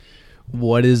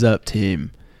What is up,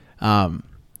 team?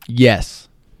 Yes,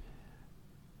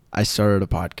 I started a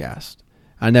podcast.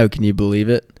 I know, can you believe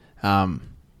it? After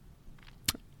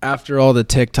all the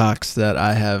TikToks that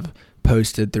I have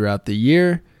posted throughout the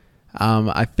year,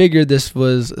 I figured this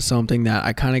was something that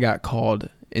I kind of got called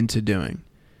into doing.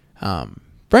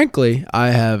 Frankly,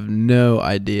 I have no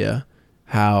idea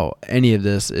how any of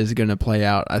this is going to play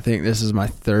out. I think this is my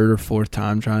third or fourth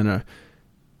time trying to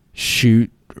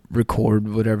shoot,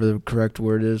 record, whatever the correct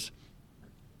word is.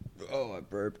 Oh, I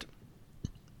burped.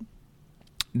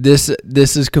 This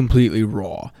is completely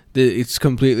raw. It's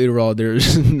completely raw.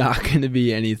 There's not going to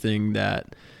be anything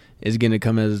that is going to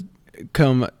come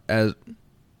as.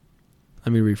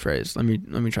 Let me rephrase.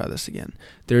 Let me try this again.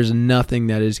 There's nothing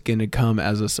that is going to come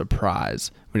as a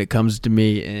surprise when it comes to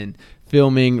me in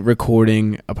filming,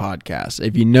 recording a podcast.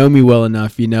 If you know me well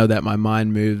enough, you know that my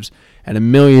mind moves at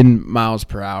 1,000,000 miles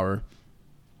per hour.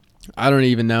 I don't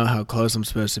even know how close I'm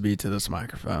supposed to be to this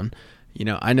microphone.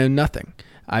 I know nothing.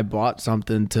 I bought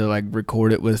something to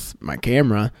record it with my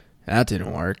camera. That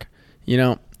didn't work.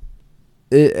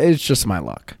 It's just my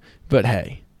luck. But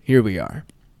hey, here we are.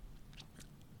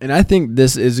 And I think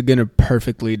this is going to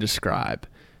perfectly describe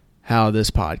how this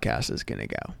podcast is going to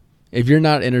go. If you're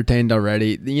not entertained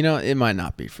already, it might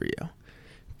not be for you.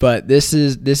 But this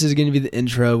is going to be the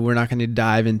intro. We're not going to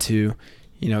dive into,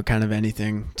 kind of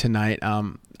anything tonight.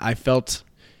 I felt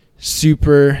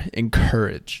super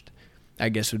encouraged, I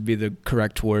guess would be the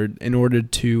correct word, in order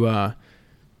to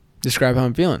describe how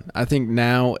I'm feeling. I think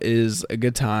now is a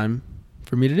good time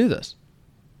for me to do this.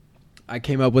 I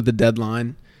came up with a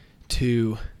deadline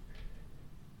to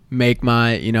make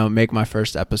my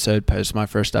first episode, post my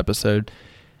first episode.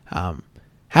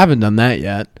 Haven't done that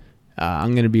yet.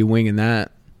 I'm going to be winging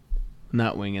that.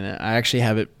 Not winging it. I actually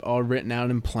have it all written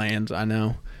out in plans. I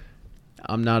know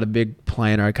I'm not a big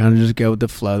planner. I kind of just go with the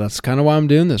flow. That's kind of why I'm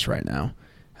doing this right now.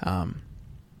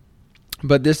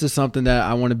 But this is something that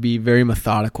I want to be very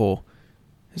methodical.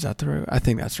 Is that the right? I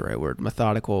think that's the right word.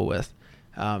 Methodical with.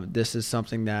 This is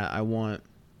something that I want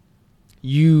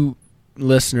you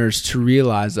listeners to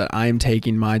realize that I am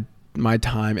taking my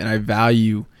time and I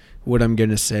value what I'm going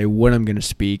to say, what I'm going to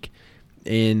speak.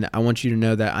 And I want you to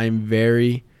know that I'm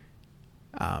very,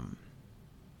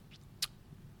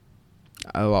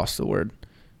 I lost the word.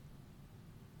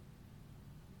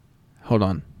 Hold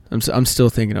on. I'm still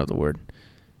thinking of the word.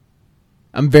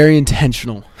 I'm very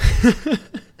intentional.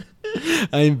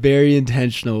 I'm very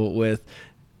intentional with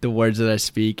the words that I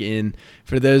speak. And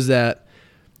for those that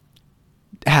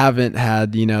haven't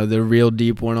had, the real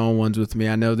deep one-on-ones with me,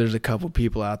 I know there's a couple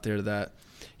people out there that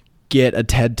get a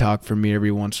TED Talk from me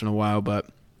every once in a while, but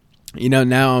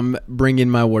now I'm bringing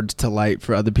my words to light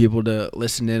for other people to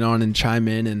listen in on and chime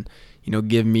in and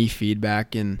give me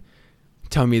feedback and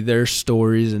tell me their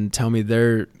stories and tell me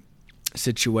their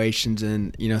situations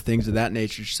and things of that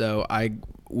nature, so I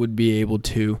would be able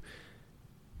to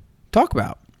talk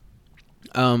about.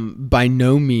 By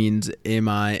no means am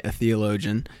I a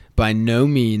theologian. By no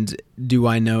means do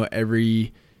I know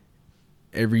every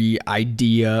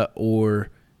idea or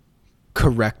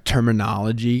correct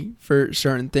terminology for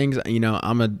certain things.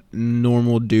 I'm a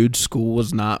normal dude. School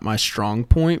was not my strong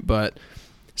point, but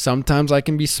sometimes I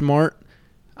can be smart.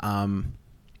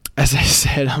 As I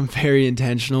said, I'm very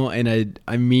intentional, and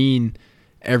I mean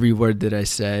every word that I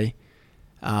say.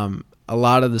 A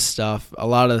lot of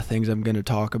the things I'm going to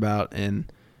talk about,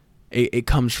 and it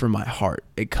comes from my heart.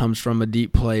 It comes from a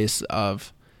deep place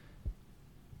of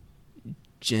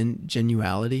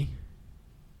genuality.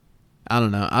 I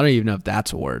don't know. I don't even know if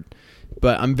that's a word,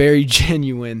 but I'm very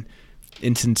genuine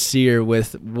and sincere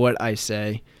with what I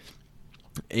say.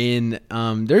 And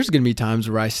there's going to be times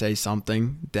where I say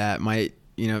something that might,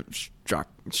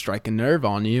 strike a nerve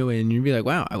on you, and you'd be like,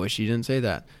 wow, I wish you didn't say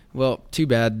that. Well, too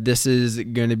bad. This is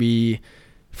going to be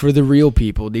for the real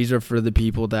people. These are for the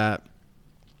people that,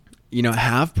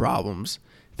 have problems,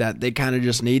 that they kind of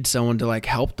just need someone to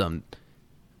help them.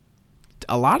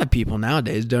 A lot of people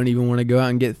nowadays don't even want to go out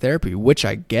and get therapy, which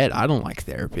I get. I don't like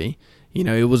therapy.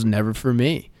 It was never for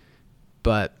me.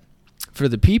 But for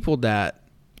the people that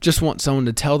just want someone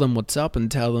to tell them what's up and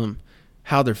tell them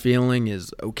how they're feeling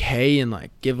is okay, and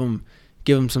give them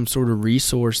some sort of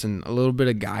resource and a little bit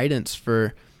of guidance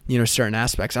for, certain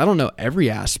aspects. I don't know every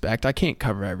aspect. I can't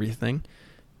cover everything,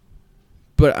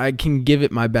 but I can give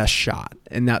it my best shot,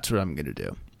 and that's what I'm going to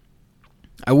do.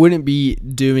 I wouldn't be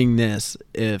doing this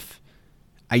if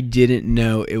I didn't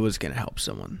know it was going to help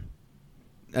someone.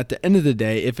 At the end of the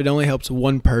day, if it only helps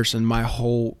one person, my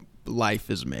whole life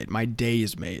is made. My day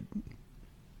is made.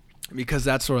 Because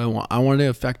that's what I want. I want to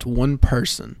affect one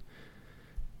person.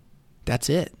 That's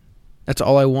it. That's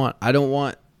all I want. I don't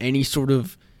want any sort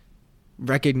of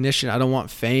recognition. I don't want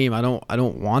fame. I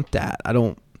don't want that. I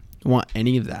don't want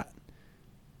any of that.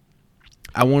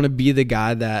 I want to be the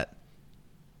guy that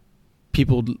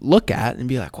people look at and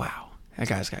be like, wow, that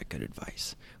guy's got good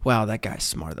advice. Wow, that guy's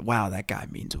smart. Wow, that guy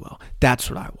means well. That's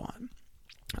what I want.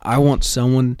 I want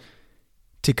someone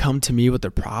to come to me with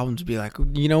their problems and be like,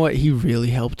 you know what? He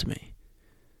really helped me.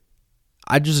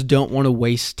 I just don't want to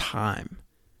waste time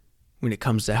when it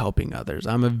comes to helping others.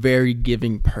 I'm a very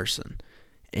giving person.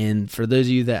 And for those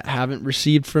of you that haven't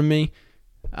received from me,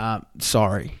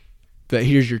 sorry, but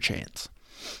here's your chance.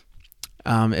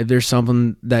 If there's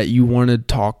something that you want to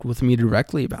talk with me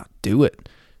directly about, do it.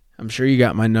 I'm sure you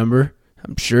got my number.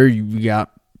 I'm sure you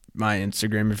got my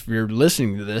Instagram. If you're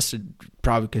listening to this,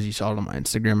 probably because you saw it on my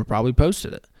Instagram, I probably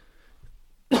posted it.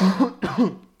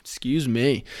 Excuse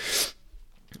me.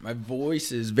 My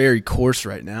voice is very coarse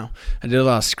right now. I did a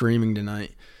lot of screaming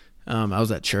tonight. I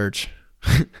was at church.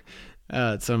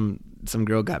 Some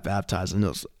girl got baptized, and it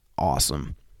was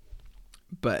awesome.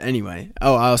 But anyway, I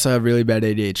also have really bad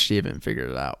ADHD. I haven't figured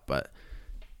it out. But,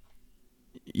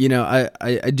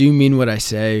 I do mean what I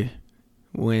say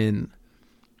when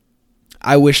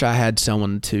I wish I had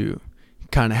someone to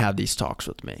kind of have these talks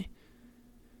with me.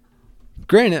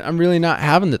 Granted, I'm really not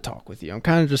having the talk with you. I'm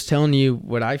kind of just telling you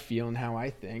what I feel and how I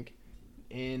think.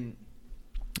 And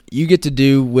you get to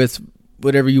do with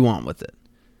whatever you want with it.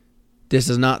 This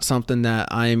is not something that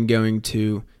I am going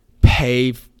to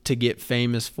pay to get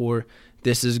famous for.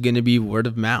 This is going to be word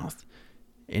of mouth.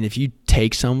 And if you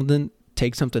take something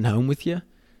home with you,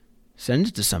 send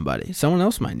it to somebody. Someone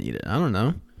else might need it. I don't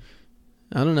know.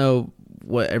 I don't know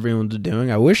what everyone's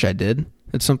doing. I wish I did.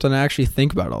 It's something I actually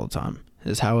think about all the time,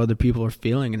 is how other people are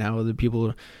feeling and how other people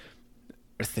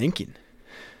are thinking.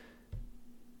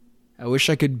 I wish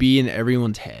I could be in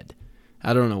everyone's head.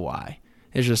 I don't know why.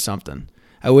 It's just something.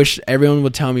 I wish everyone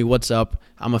would tell me what's up.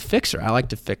 I'm a fixer. I like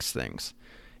to fix things.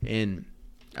 And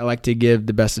I like to give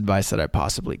the best advice that I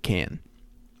possibly can.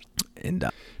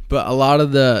 But a lot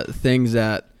of the things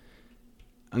that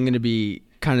I'm going to be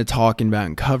kind of talking about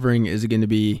and covering is going to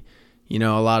be, a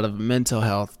lot of mental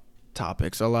health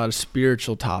topics, a lot of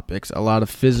spiritual topics, a lot of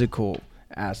physical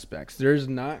aspects. There's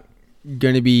not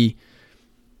going to be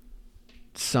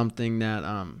something that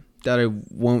I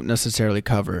won't necessarily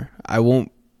cover. I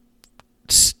won't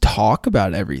talk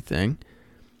about everything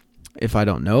if I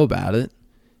don't know about it.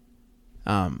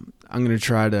 I'm going to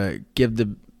try to give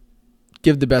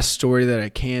the best story that I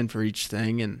can for each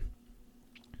thing, and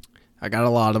I got a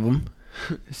lot of them,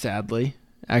 sadly.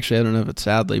 Actually, I don't know if it's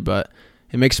sadly, but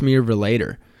it makes me a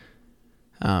relator.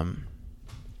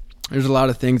 There's a lot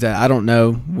of things that I don't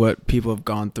know what people have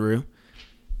gone through.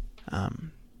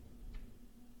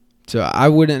 So I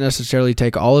wouldn't necessarily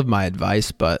take all of my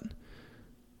advice, but,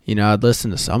 I'd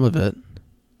listen to some of it.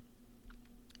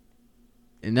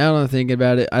 And now that I'm thinking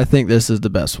about it, I think this is the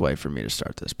best way for me to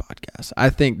start this podcast. I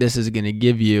think this is going to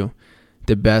give you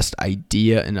the best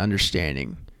idea and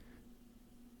understanding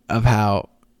of how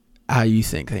you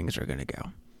think things are going to go.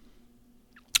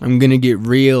 I'm going to get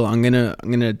real. I'm going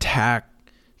to attack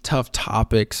tough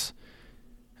topics.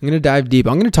 I'm going to dive deep.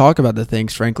 I'm going to talk about the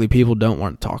things, frankly, people don't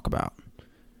want to talk about.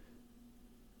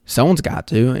 Someone's got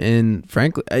to, and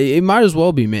frankly, it might as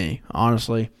well be me,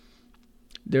 honestly.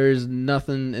 There's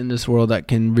nothing in this world that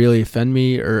can really offend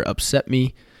me or upset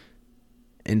me.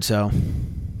 And so,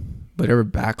 whatever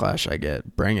backlash I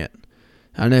get, bring it.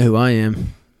 I know who I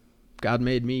am. God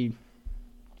made me.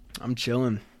 I'm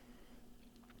chilling.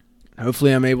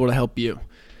 Hopefully I'm able to help you.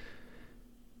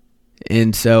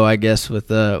 And so I guess with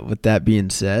that being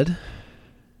said,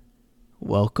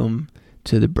 welcome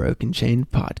to the Broken Chain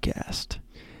Podcast.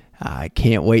 I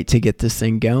can't wait to get this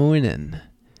thing going, and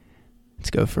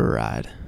let's go for a ride.